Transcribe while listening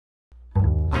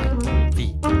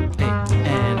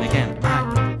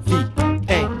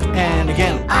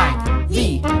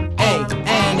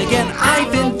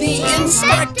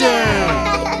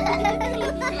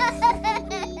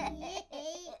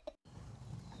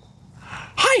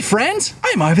Hey friends,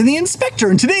 I'm Ivan the Inspector,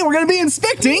 and today we're going to be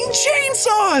inspecting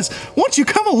chainsaws! Won't you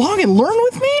come along and learn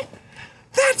with me?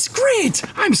 That's great!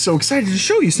 I'm so excited to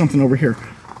show you something over here.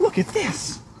 Look at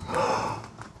this.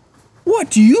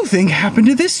 What do you think happened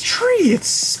to this tree? It's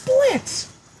split.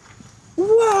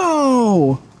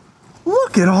 Whoa!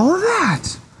 Look at all of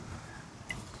that.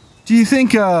 Do you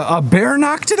think a bear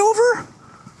knocked it over?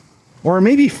 Or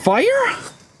maybe fire?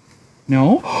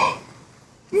 No.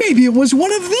 Maybe it was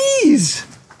one of these.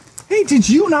 Hey, did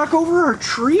you knock over a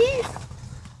tree?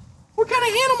 What kind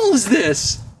of animal is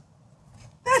this?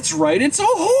 That's right, it's a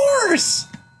horse.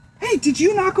 Hey, did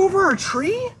you knock over a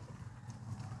tree?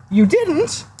 You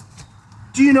didn't?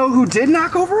 Do you know who did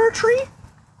knock over a tree?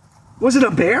 Was it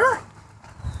a bear?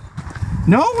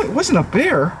 No, it wasn't a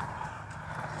bear.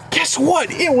 Guess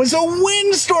what? It was a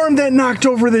windstorm that knocked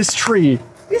over this tree.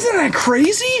 Isn't that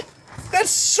crazy?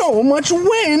 That's so much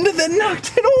wind that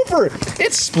knocked it over.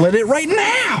 It split it right in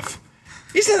half.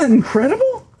 Isn't that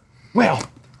incredible? Well,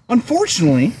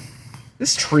 unfortunately,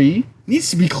 this tree needs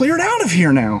to be cleared out of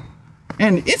here now.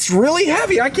 And it's really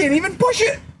heavy. I can't even push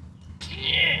it.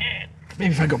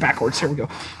 Maybe if I go backwards. Here we go.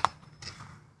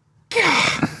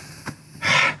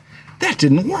 That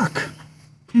didn't work.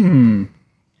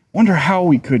 Wonder how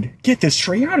we could get this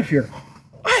tree out of here.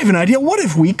 I have an idea. What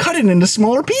if we cut it into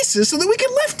smaller pieces so that we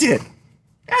can lift it?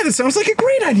 Yeah, that sounds like a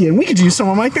great idea. And we could use some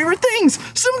of my favorite things.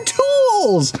 Some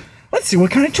tools. Let's see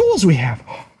what kind of tools we have.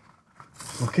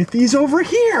 Look at these over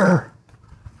here.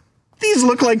 These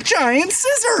look like giant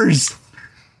scissors.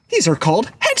 These are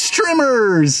called hedge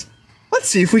trimmers. Let's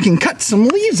see if we can cut some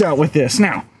leaves out with this.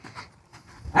 Now,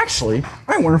 actually,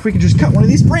 I wonder if we could just cut one of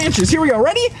these branches. Here we go.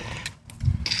 Ready?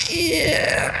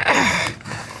 Yeah.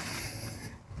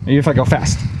 Maybe if I go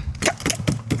fast.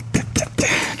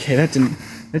 Okay, that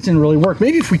didn't really work.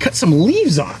 Maybe if we cut some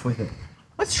leaves off with it.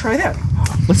 Let's try that.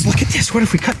 Let's look at this. What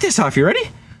if we cut this off? You ready?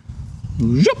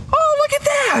 Oh, look at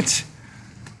that.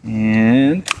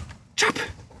 And chop.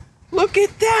 Look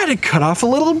at that. It cut off a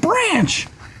little branch.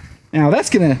 Now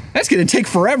that's gonna take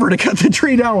forever to cut the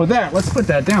tree down with that. Let's put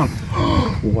that down.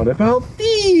 What about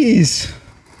these?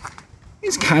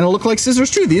 These kind of look like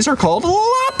scissors too. These are called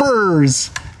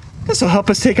loppers. This will help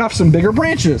us take off some bigger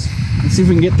branches. Let's see if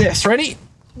we can get this. Ready?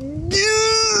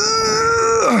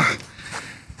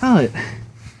 Well, it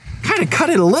kind of cut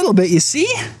it a little bit, you see?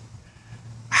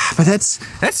 But that's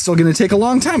still going to take a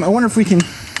long time. I wonder if we can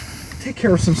take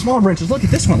care of some small branches. Look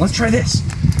at this one. Let's try this.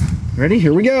 Ready?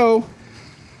 Here we go.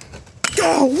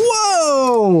 Oh,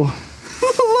 whoa!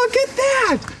 Look at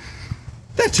that!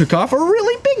 That took off a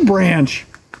really big branch.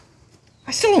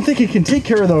 I still don't think it can take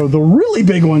care of the really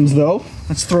big ones, though.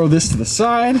 Let's throw this to the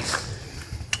side.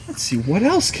 Let's see, what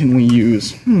else can we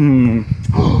use?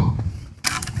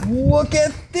 Look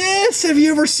at this! Have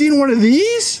you ever seen one of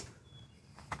these?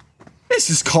 This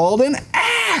is called an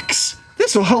axe.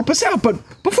 This will help us out, but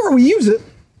before we use it,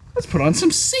 let's put on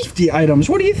some safety items.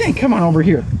 What do you think? Come on over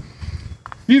here.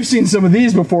 You've seen some of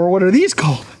these before. What are these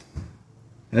called?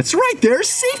 That's right, they're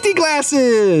safety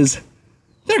glasses.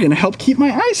 They're gonna help keep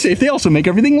my eyes safe. They also make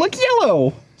everything look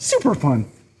yellow. Super fun.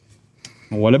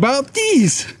 What about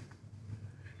these?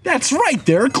 That's right,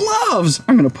 they're gloves.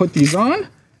 I'm gonna put these on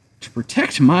to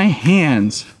protect my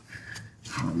hands.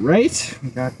 All right,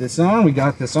 we got this on, we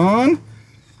got this on.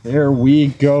 There we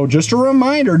go. Just a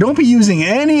reminder, don't be using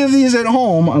any of these at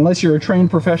home unless you're a trained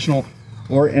professional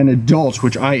or an adult,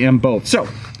 which I am both. So,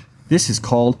 this is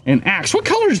called an axe. What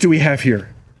colors do we have here?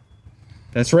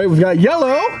 That's right, we've got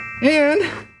yellow and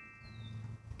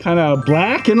kind of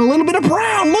black and a little bit of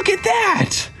brown. Look at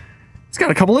that. It's got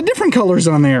a couple of different colors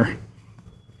on there.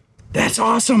 That's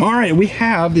awesome. All right, we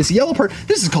have this yellow part.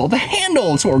 This is called the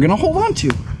handle. It's what we're gonna hold on to.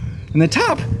 And the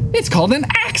top, it's called an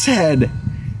axe head.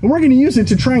 And we're gonna use it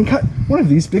to try and cut one of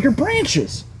these bigger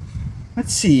branches.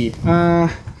 Let's see. No,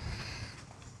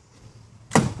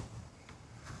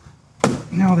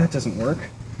 that doesn't work.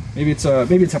 Maybe it's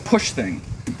a push thing.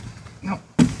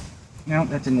 No,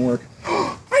 that didn't work.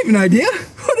 I have an idea.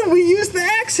 What if we use the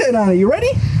axe head on it? You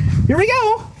ready? Here we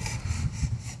go.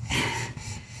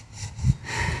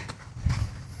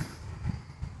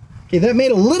 Okay, that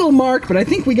made a little mark, but I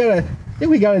think we gotta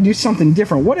do something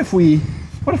different. What if we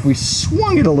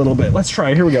swung it a little bit? Let's try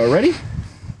it. Here we go. Ready?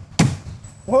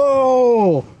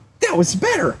 Whoa! That was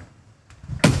better.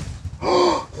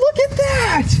 Look at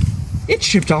that! It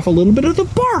chipped off a little bit of the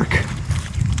bark.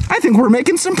 I think we're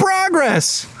making some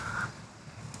progress.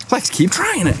 Let's keep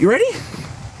trying it. You ready?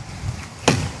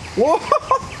 Whoa!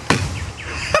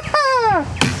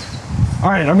 All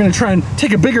right, I'm gonna try and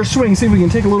take a bigger swing, see if we can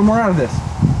take a little more out of this.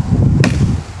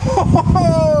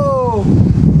 Whoa!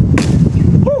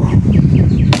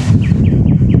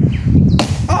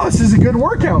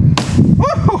 workout.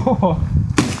 Oh,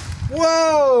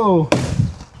 whoa!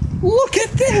 Look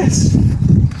at this.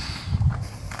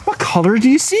 What color do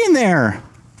you see in there?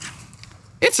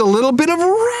 It's a little bit of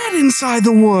red inside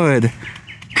the wood.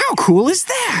 How cool is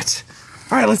that?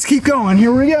 All right, let's keep going.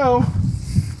 Here we go.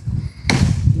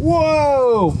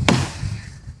 Whoa!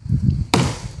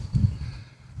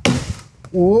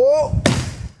 Whoa!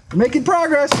 We're making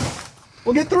progress.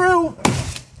 We'll get through.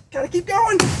 Gotta keep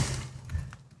going.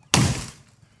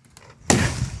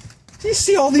 Do you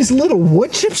see all these little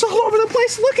wood chips all over the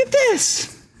place? Look at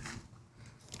this.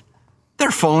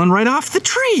 They're falling right off the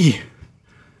tree.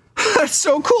 That's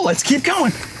so cool. Let's keep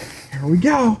going. Here we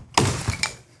go.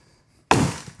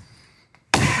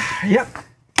 Yep.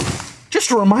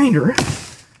 Just a reminder,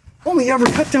 only ever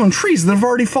cut down trees that have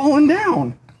already fallen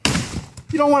down.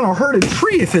 You don't want to hurt a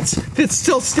tree if it's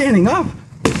still standing up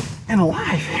and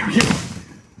alive. Here we go.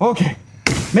 Okay,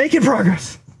 making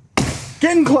progress.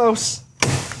 Getting close.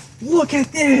 Look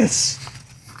at this.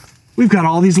 We've got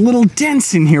all these little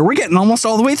dents in here. We're getting almost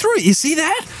all the way through it. You see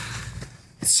that?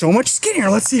 It's so much skinnier.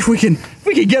 Let's see if we can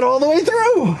get all the way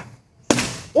through.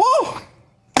 Whoa!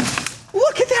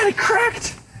 Look at that, it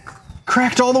cracked.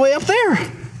 Cracked all the way up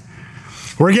there.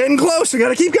 We're getting close, we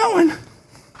gotta keep going.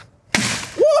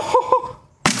 Whoa!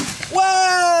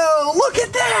 Whoa, look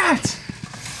at that.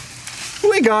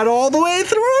 We got all the way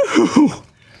through.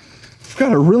 We've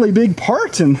got a really big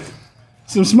part and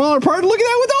some smaller part. Look at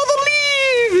that with all the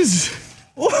leaves.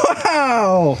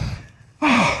 Wow.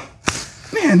 Oh,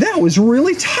 man, that was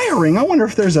really tiring. I wonder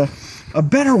if there's a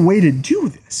better way to do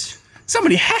this.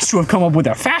 Somebody has to have come up with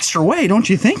a faster way, don't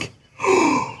you think?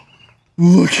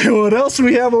 Look at what else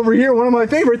we have over here. One of my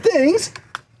favorite things.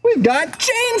 We've got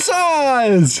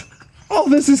chainsaws. Oh,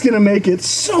 this is gonna make it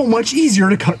so much easier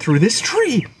to cut through this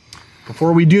tree.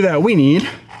 Before we do that, we need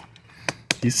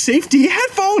these safety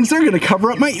headphones. They're gonna cover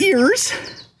up my ears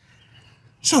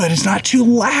so that it's not too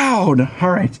loud.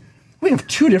 All right, we have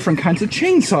two different kinds of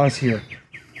chainsaws here.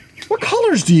 What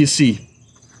colors do you see?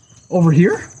 Over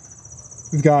here,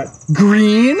 we've got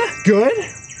green, good.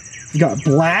 We've got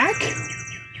black,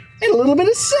 and a little bit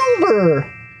of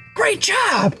silver. Great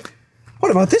job.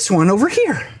 What about this one over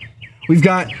here? We've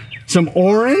got some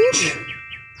orange,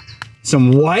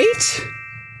 some white,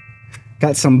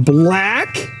 got some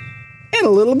black, and a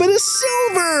little bit of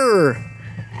silver.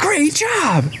 Great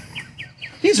job.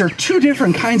 These are two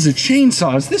different kinds of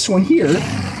chainsaws. This one here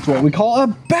is what we call a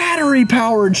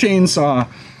battery-powered chainsaw.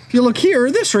 If you look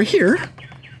here, this right here,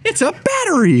 it's a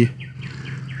battery.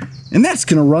 And that's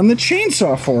gonna run the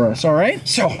chainsaw for us, all right?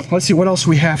 So let's see what else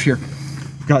we have here.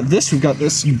 We've got this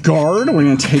guard. We're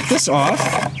gonna take this off.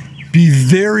 Be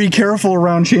very careful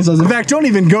around chainsaws. In fact, don't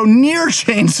even go near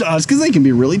chainsaws because they can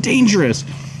be really dangerous.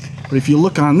 But if you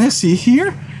look on this, see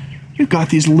here, we've got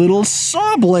these little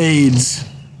saw blades.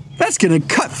 That's gonna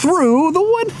cut through the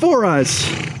wood for us.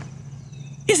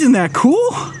 Isn't that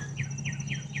cool?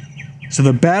 So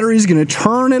the battery's gonna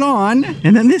turn it on,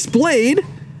 and then this blade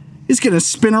is gonna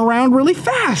spin around really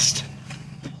fast.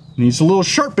 And these little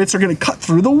sharp bits are gonna cut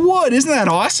through the wood. Isn't that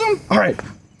awesome? All right,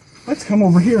 let's come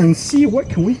over here and see what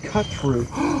can we cut through.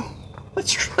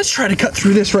 Let's try to cut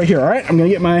through this right here. All right, I'm gonna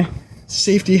get my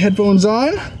safety headphones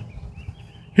on.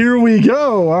 Here we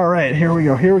go. All right, here we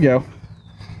go, here we go.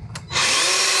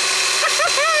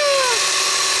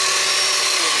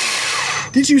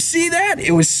 Did you see that?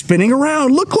 It was spinning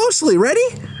around. Look closely, ready?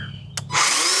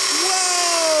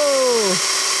 Whoa!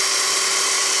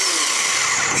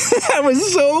 That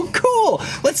was so cool.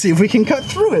 Let's see if we can cut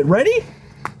through it. Ready?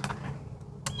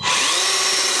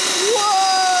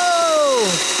 Whoa!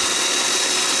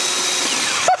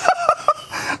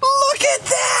 Look at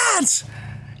that!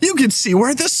 You can see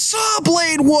where the saw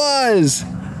blade was.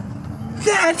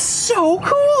 That's so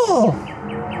cool.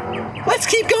 Let's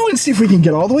keep going and see if we can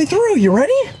get all the way through. You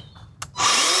ready? Whoa!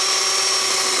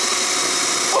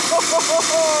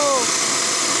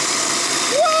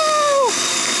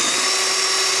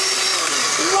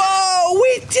 Whoa,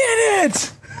 we did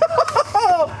it!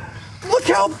 Look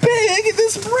how big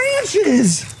this branch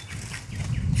is.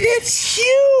 It's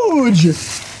huge.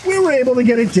 We were able to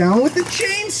get it down with the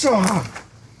chainsaw.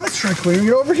 Let's try clearing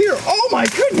it over here. Oh my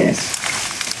goodness.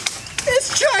 It's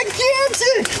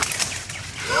gigantic.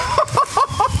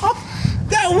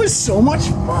 That was so much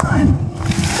fun.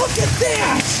 Look at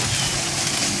that.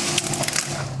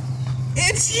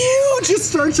 It's huge. It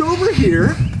starts over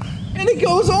here and it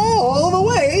goes all the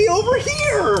way over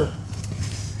here.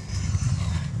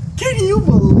 Can you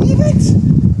believe it?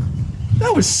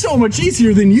 That was so much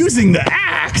easier than using the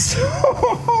axe.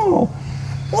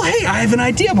 Well, hey, I have an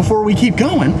idea before we keep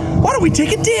going. Why don't we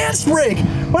take a dance break?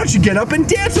 Why don't you get up and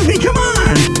dance with me? Come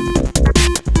on!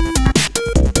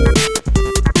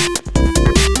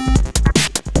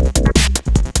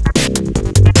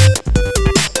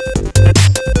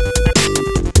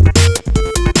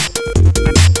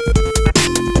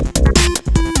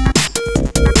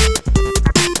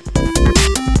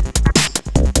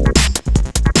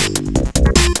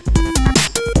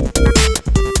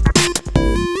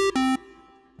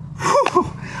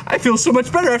 I feel so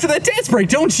much better after that dance break,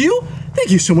 don't you? Thank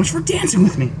you so much for dancing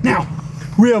with me. Now,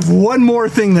 we have one more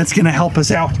thing that's gonna help us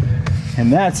out,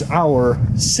 and that's our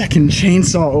second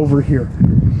chainsaw over here.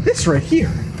 This right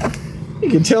here. You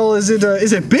can tell, is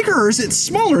it bigger or is it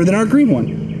smaller than our green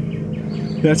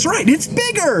one? That's right, it's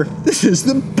bigger. This is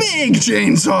the big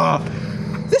chainsaw.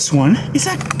 This one is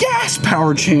a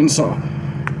gas-powered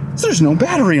chainsaw. So there's no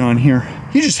battery on here.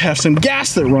 You just have some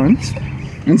gas that runs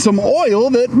and some oil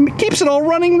that keeps it all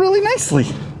running really nicely.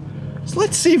 So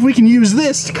let's see if we can use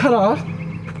this to cut off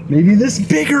maybe this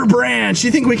bigger branch.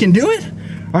 You think we can do it?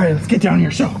 All right, let's get down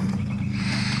here. So,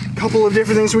 a couple of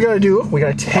different things we gotta do. We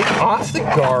gotta take off the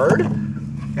guard.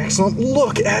 Excellent,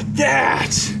 look at that.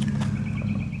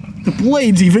 The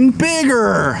blade's even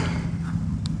bigger.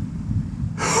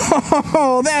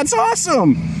 Oh, that's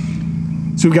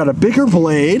awesome. So we've got a bigger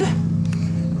blade.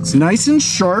 It's nice and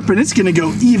sharp, and it's gonna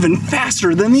go even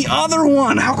faster than the other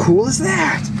one. How cool is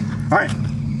that? All right,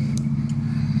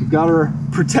 we've got our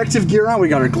protective gear on. We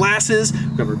got our glasses,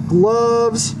 we got our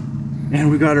gloves, and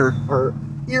we got our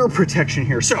ear protection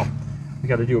here. So we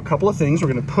gotta do a couple of things. We're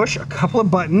gonna push a couple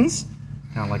of buttons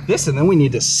down like this, and then we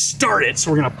need to start it. So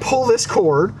we're gonna pull this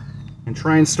cord and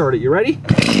try and start it. You ready?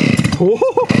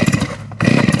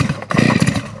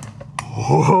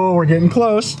 Oh, we're getting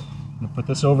close. I'm gonna put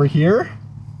this over here.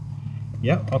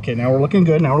 Yep, okay, now we're looking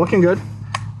good, now we're looking good.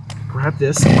 Grab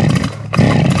this,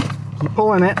 keep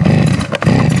pulling it.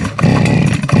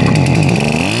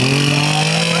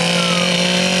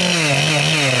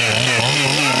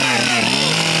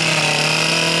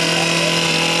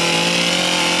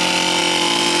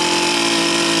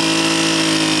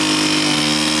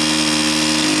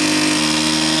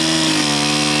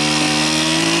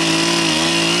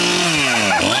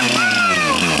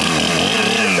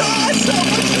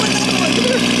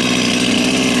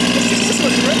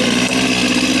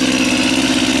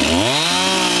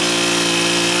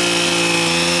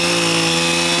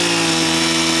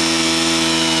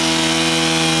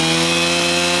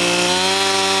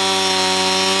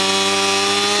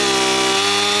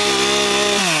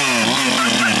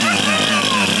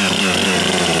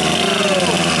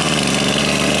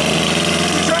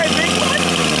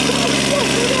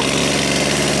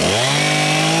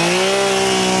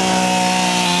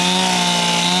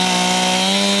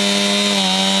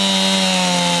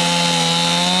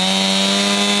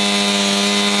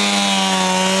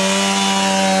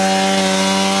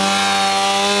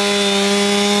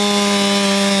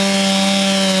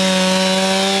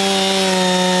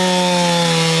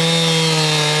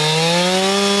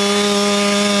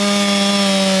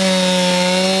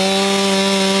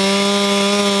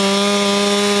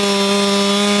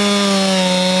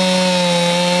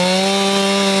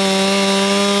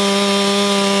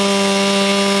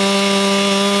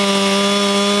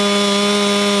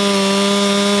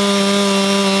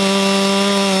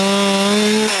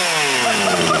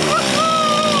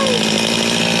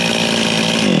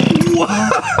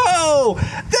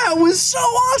 So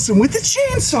awesome with the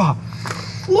chainsaw.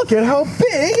 Look at how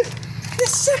big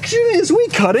this section is. We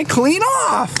cut it clean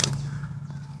off.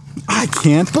 I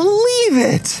can't believe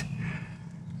it.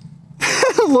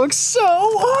 It looks so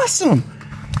awesome.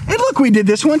 And look, we did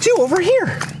this one too over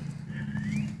here.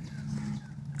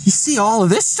 You see all of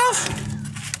this stuff?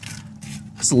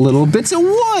 There's little bits of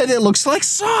wood. It looks like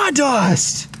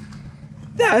sawdust.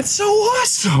 That's so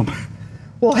awesome.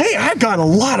 Well, hey, I've got a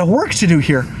lot of work to do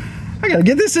here. I gotta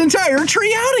get this entire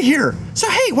tree out of here. So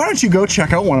hey, why don't you go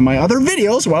check out one of my other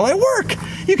videos while I work?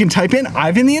 You can type in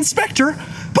Ivan the Inspector.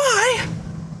 Bye!